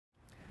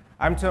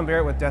I'm Tim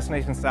Barrett with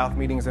Destination South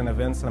Meetings and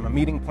Events. I'm a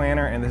meeting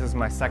planner, and this is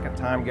my second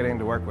time getting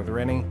to work with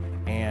Rennie.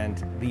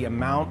 And the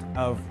amount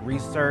of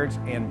research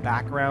and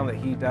background that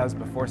he does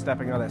before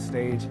stepping on that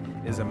stage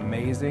is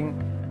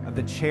amazing.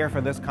 The chair for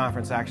this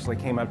conference actually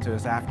came up to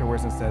us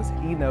afterwards and says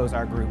he knows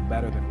our group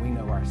better than we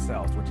know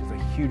ourselves, which is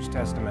a huge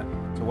testament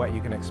to what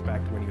you can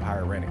expect when you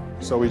hire Rennie.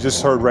 So we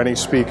just heard Rennie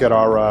speak at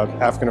our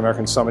African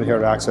American Summit here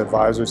at Access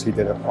Advisors. He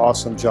did an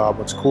awesome job.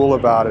 What's cool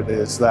about it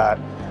is that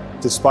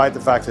despite the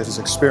fact that his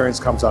experience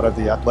comes out of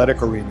the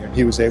athletic arena,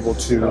 he was able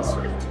to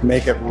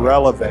make it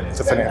relevant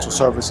to financial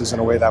services in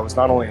a way that was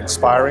not only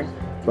inspiring,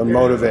 but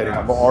motivating.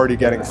 I'm already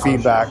getting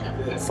feedback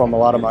from a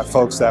lot of my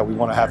folks that we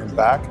want to have him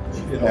back,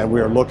 and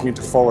we are looking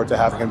forward to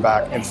having him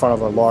back in front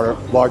of a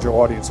larger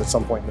audience at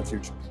some point in the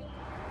future.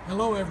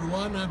 Hello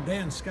everyone, I'm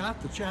Dan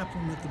Scott, the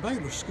chaplain at the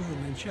Baylor School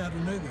in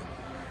Chattanooga.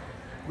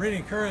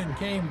 Rennie Curran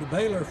came to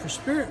Baylor for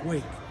Spirit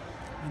Week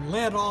and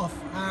led off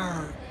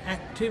our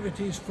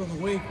activities for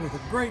the week with a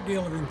great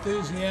deal of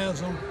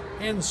enthusiasm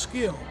and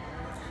skill.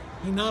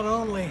 He not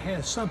only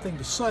has something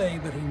to say,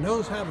 but he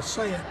knows how to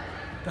say it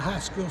to high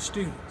school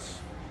students.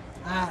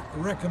 I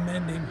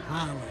recommend him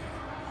highly.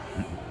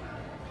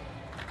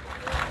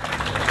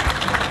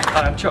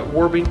 Hi, I'm Chuck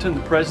Warbington,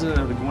 the president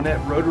of the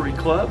Gwinnett Rotary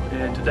Club,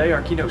 and today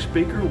our keynote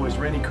speaker was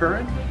Rennie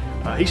Curran.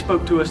 He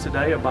spoke to us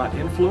today about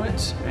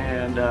influence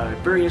and a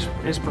very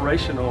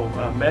inspirational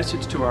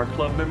message to our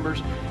club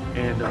members,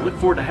 and look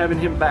forward to having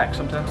him back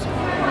sometime soon.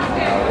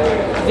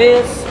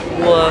 This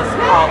was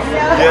awesome.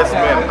 Yes,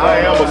 man, I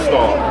am a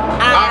star.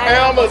 I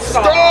am a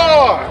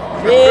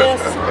star!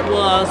 This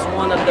was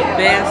one of the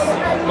best,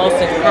 most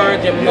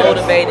encouraging,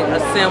 motivating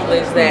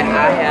assemblies that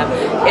I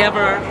have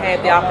ever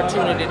had the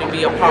opportunity to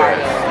be a part of.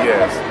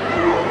 Yes.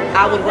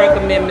 I would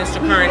recommend Mr.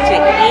 Curran to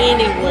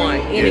anyone.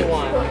 Yes.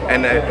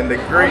 And the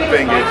great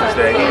thing is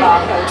that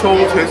he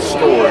told his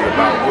story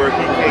about where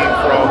he came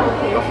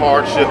from, the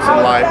hardships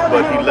in life,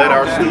 but he let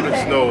our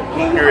students know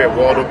here at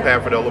Waldo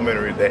Pafford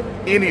Elementary that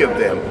any of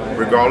them,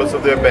 regardless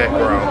of their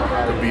background,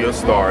 could be a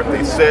star. If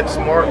they set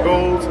smart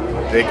goals,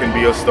 they can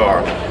be a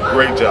star.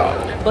 Great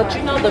job. But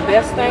you know the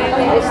best thing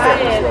he said,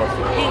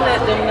 he let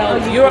them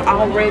know you're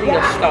already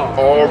a star.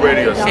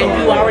 Already a star.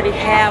 And you already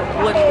have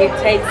what it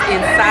takes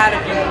inside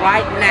of you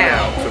right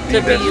now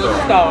to be a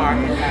star.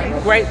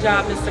 Great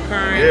job, Mr.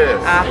 Curran.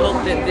 Yes. I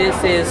hope that this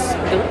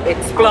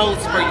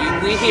explodes for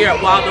you. We here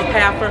at Waldo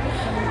Pafford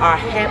are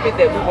happy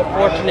that we were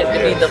fortunate to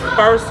be the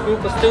first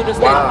group of students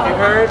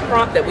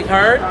that we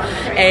heard,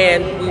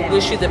 and we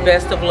wish you the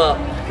best of luck.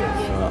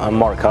 I'm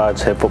Mark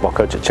Hodge, head football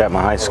coach at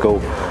Chapman High School.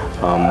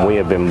 We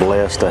have been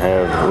blessed to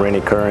have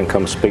Rennie Curran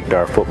come speak to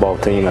our football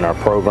team and our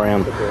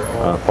program,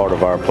 part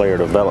of our player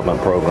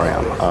development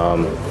program.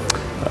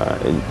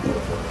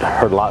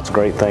 Heard lots of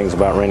great things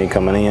about Rennie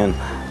coming in,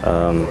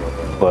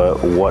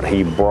 but what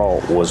he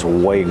brought was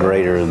way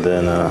greater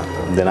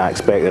than I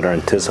expected or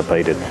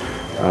anticipated.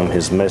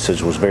 His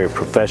message was very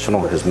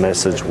professional. His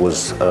message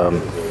was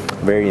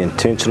very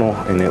intentional,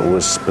 and it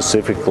was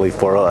specifically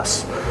for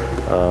us.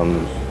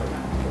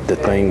 The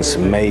things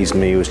amazed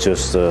me was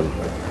just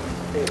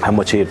how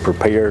much he had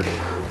prepared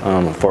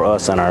for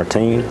us and our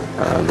team,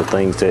 the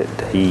things that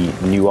he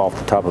knew off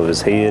the top of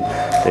his head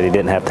that he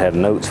didn't have to have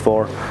notes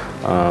for,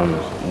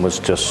 was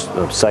just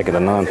second to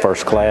none,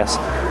 first class.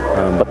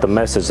 But the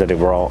message that he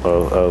brought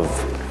of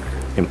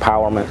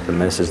empowerment, the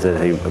message that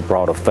he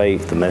brought of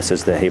faith, the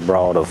message that he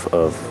brought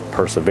of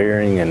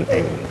persevering and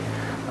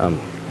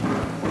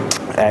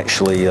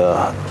actually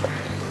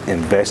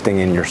investing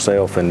in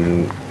yourself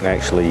and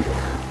actually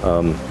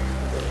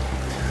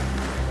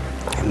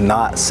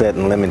not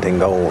setting limiting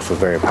goals was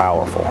very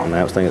powerful. And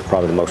I think it's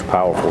probably the most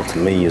powerful to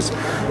me is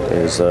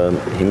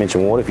he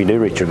mentioned, well, what if you do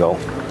reach your goal?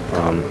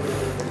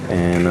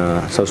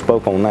 So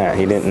spoke on that.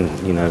 He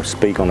didn't,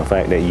 speak on the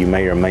fact that you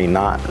may or may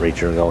not reach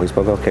your goal. He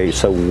spoke, okay,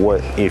 so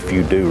what if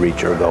you do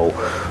reach your goal?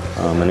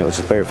 And it was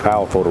just very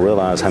powerful to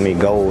realize how many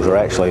goals are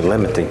actually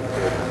limiting,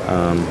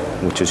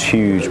 which is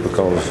huge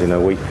because,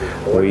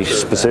 we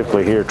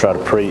specifically here try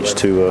to preach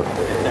to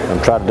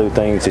try to do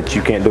things that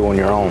you can't do on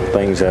your own,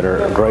 things that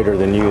are greater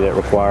than you, that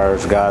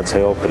requires God's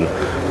help. And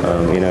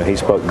he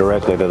spoke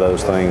directly to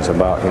those things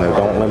about,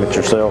 don't limit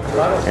yourself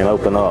and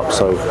open up.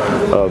 So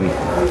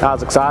I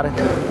was excited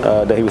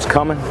that he was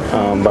coming,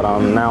 but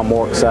I'm now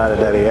more excited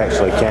that he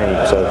actually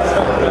came. So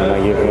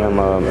I give him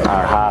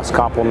our highest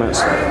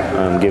compliments,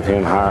 give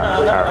him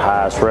our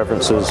highest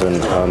references,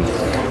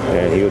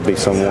 and he would be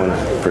someone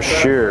for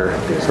sure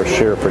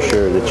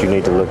that you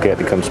need to look at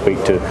to come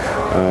speak to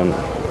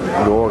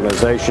your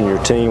organization,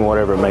 your team,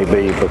 whatever it may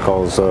be,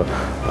 because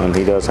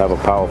he does have a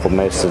powerful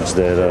message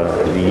that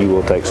you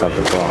will take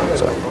something from.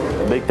 So.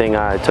 The big thing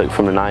I took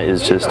from tonight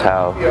is just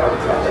how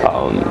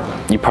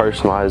you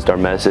personalized our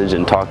message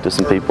and talked to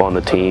some people on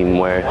the team,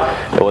 where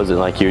it wasn't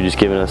like you were just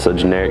giving us a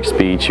generic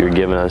speech. You were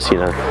giving us,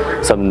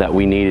 something that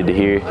we needed to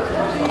hear.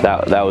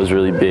 That was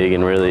really big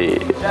and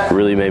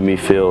really made me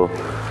feel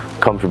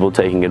comfortable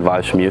taking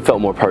advice from you. It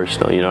felt more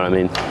personal, you know what I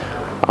mean?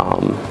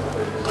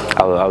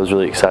 I was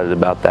really excited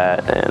about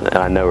that, and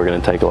I know we're going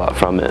to take a lot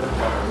from it.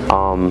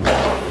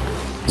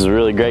 was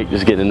really great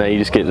just getting to know you,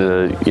 just getting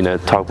to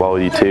talk ball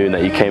with you too, and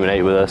that you came and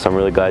ate with us. I'm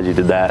really glad you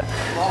did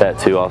that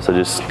too. Also,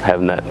 just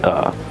having that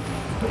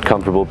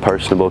comfortable,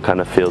 personable kind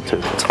of feel to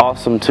it. It's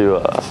awesome to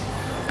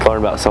learn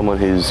about someone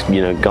who's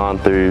gone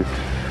through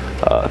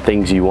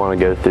things you want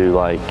to go through,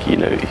 like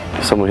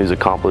someone who's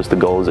accomplished the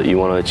goals that you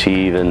want to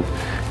achieve and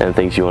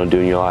things you want to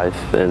do in your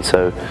life. And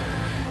so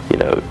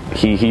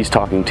he's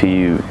talking to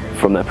you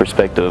from that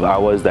perspective. I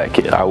was that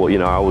kid. I was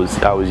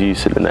you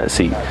sitting in that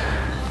seat.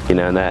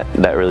 And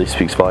that really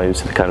speaks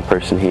volumes to the kind of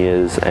person he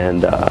is,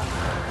 and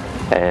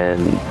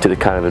to the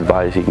kind of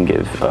advice he can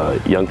give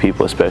young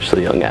people,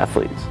 especially young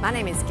athletes. My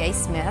name is Gay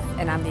Smith,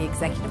 and I'm the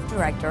Executive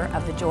Director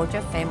of the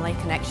Georgia Family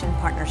Connection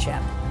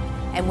Partnership.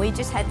 And we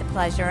just had the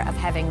pleasure of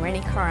having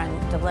Rennie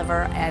Curran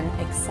deliver an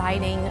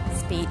exciting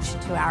speech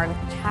to our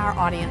entire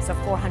audience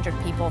of 400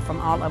 people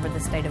from all over the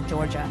state of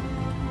Georgia.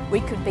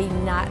 We could be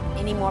not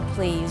any more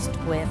pleased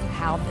with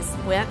how this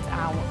went.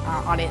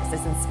 Our audience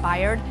is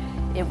inspired.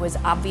 It was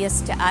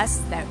obvious to us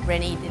that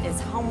Rennie did his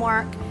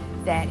homework,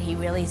 that he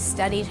really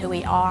studied who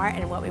we are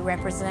and what we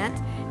represent,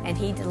 and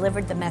he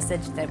delivered the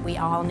message that we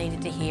all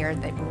needed to hear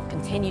that will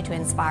continue to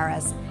inspire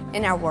us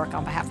in our work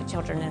on behalf of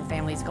children and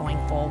families going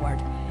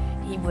forward.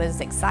 He was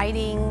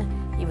exciting,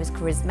 he was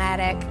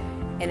charismatic,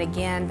 and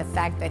again, the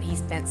fact that he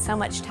spent so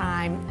much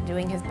time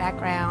doing his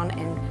background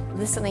and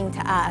listening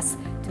to us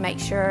to make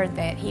sure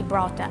that he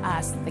brought to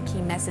us the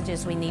key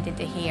messages we needed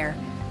to hear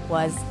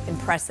was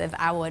impressive.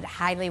 I would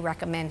highly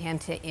recommend him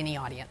to any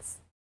audience.